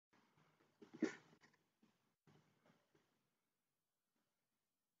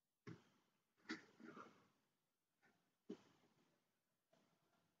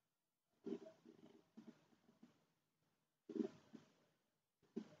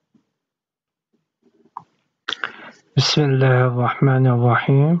بسم الله الرحمن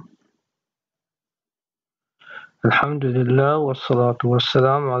الرحيم. الحمد لله والصلاة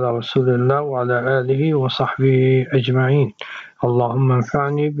والسلام على رسول الله وعلى آله وصحبه أجمعين. اللهم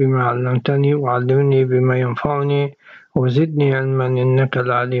انفعني بما علمتني وعلمني بما ينفعني وزدني علما إنك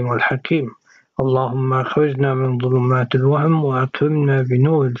العليم الحكيم. اللهم أخرجنا من ظلمات الوهم وأكرمنا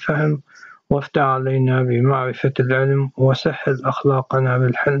بنور الفهم وافتح علينا بمعرفة العلم وسهل أخلاقنا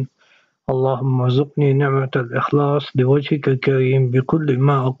بالحلم. اللهم ارزقني نعمة الإخلاص لوجهك الكريم بكل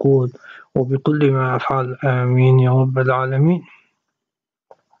ما أقول وبكل ما أفعل آمين يا رب العالمين.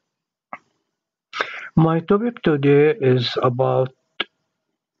 My topic today is about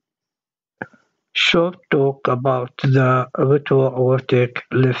short talk about the retroaortic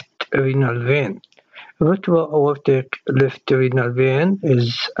left renal vein. Retroaortic left renal vein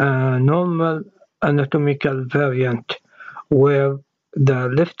is a normal anatomical variant where the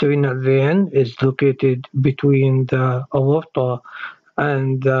left renal vein is located between the aorta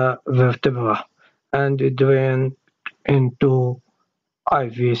and the vertebra and drain into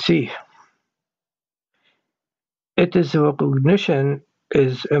IVC. Its recognition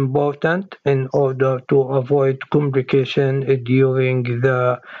is important in order to avoid complication during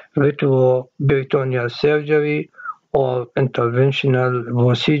the retroperitoneal surgery or interventional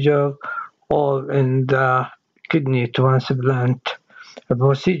procedure or in the kidney transplant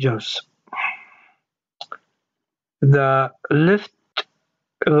procedures. The left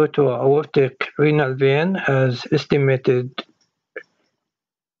retroaortic renal vein has estimated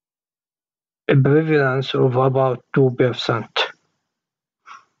a prevalence of about 2%.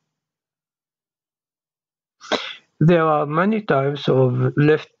 There are many types of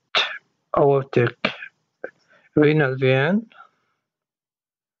left aortic renal vein,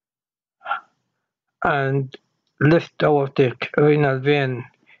 and left aortic renal vein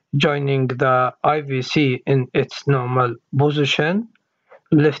joining the IVC in its normal position,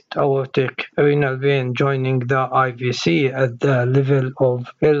 left aortic renal vein joining the IVC at the level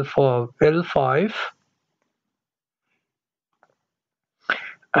of L4, L5,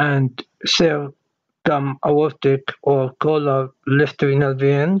 and circumaortic or collar left renal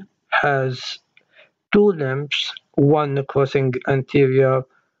vein has two limbs, one crossing anterior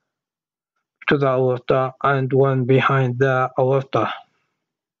to the aorta and one behind the aorta,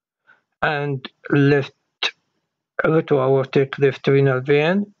 and left retroaortic left renal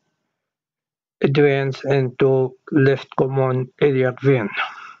vein drains into left common iliac vein.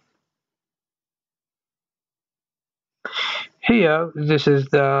 Here, this is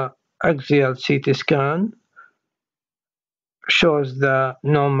the axial CT scan, shows the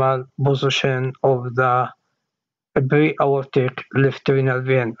normal position of the pre-aortic left renal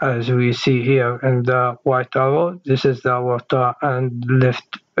vein, as we see here in the white arrow. This is the aorta and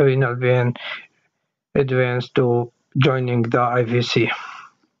left renal vein drains to joining the IVC.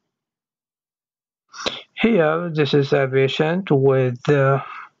 Here, this is a patient with left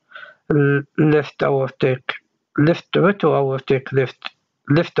retroaortic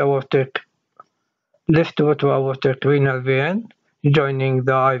renal vein joining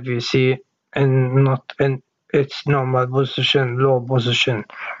the IVC and not in its normal position, low position,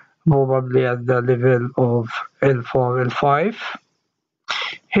 probably at the level of L4, L5.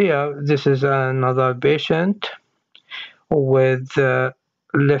 Here, this is another patient with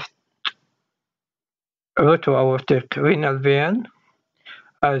left retroaortic renal vein.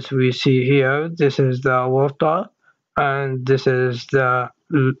 As we see here, this is the aorta and this is the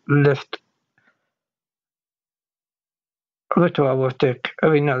left retroaortic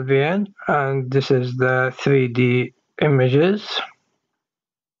renal vein, and this is the 3D images.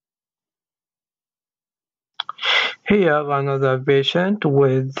 Here, another patient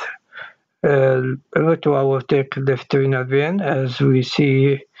with retroaortic left renal vein, as we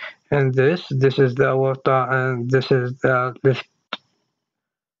see in this is the aorta and this is the left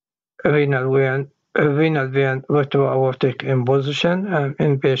renal vein retroaortic in position, and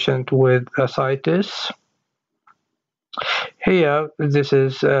in patient with ascites. Here, this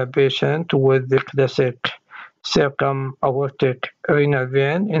is a patient with the classic circumaortic renal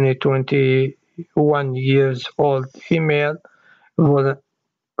vein in a 21 years old female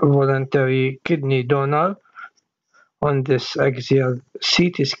voluntary kidney donor. On this axial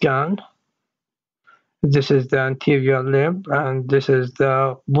CT scan, this is the anterior limb and this is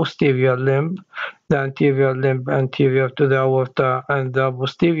the posterior limb. The anterior limb anterior to the aorta and the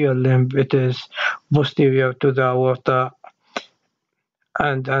posterior limb, it is posterior to the aorta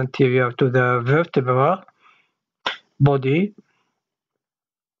and anterior to the vertebra body.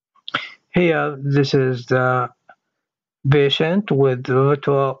 Here, this is the patient with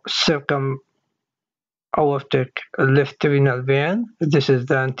aortic left renal vein. This is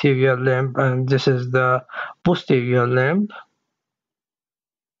the anterior limb and this is the posterior limb.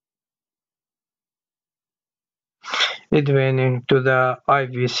 Draining to the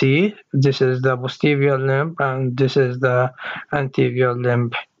IVC. This is the posterior limb and this is the anterior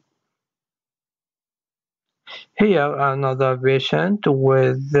limb. Here another patient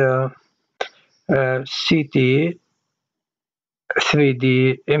with CT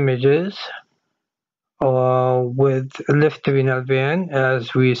 3D images with left renal vein.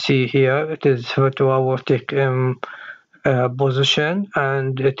 As we see here, it is retroaortic position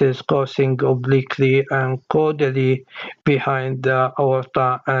and it is coursing obliquely and caudally behind the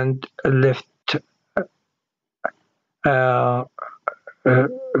aorta and left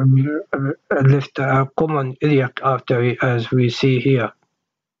common iliac artery, as we see here.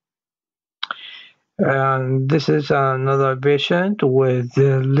 And this is another patient with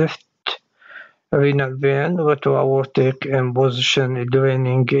left renal vein retroaortic in position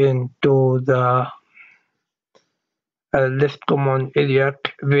draining into the left common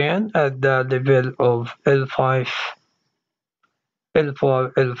iliac vein at the level of L5,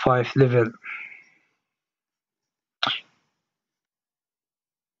 L4, L5 level.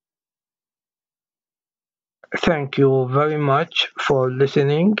 Thank you very much for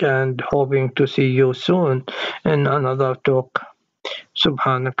listening and hoping to see you soon in another talk.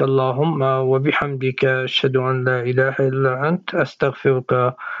 سبحانك اللهم وبحمدك أشهد أن لا إله إلا أنت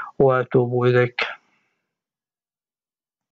أستغفرك وأتوب إليك.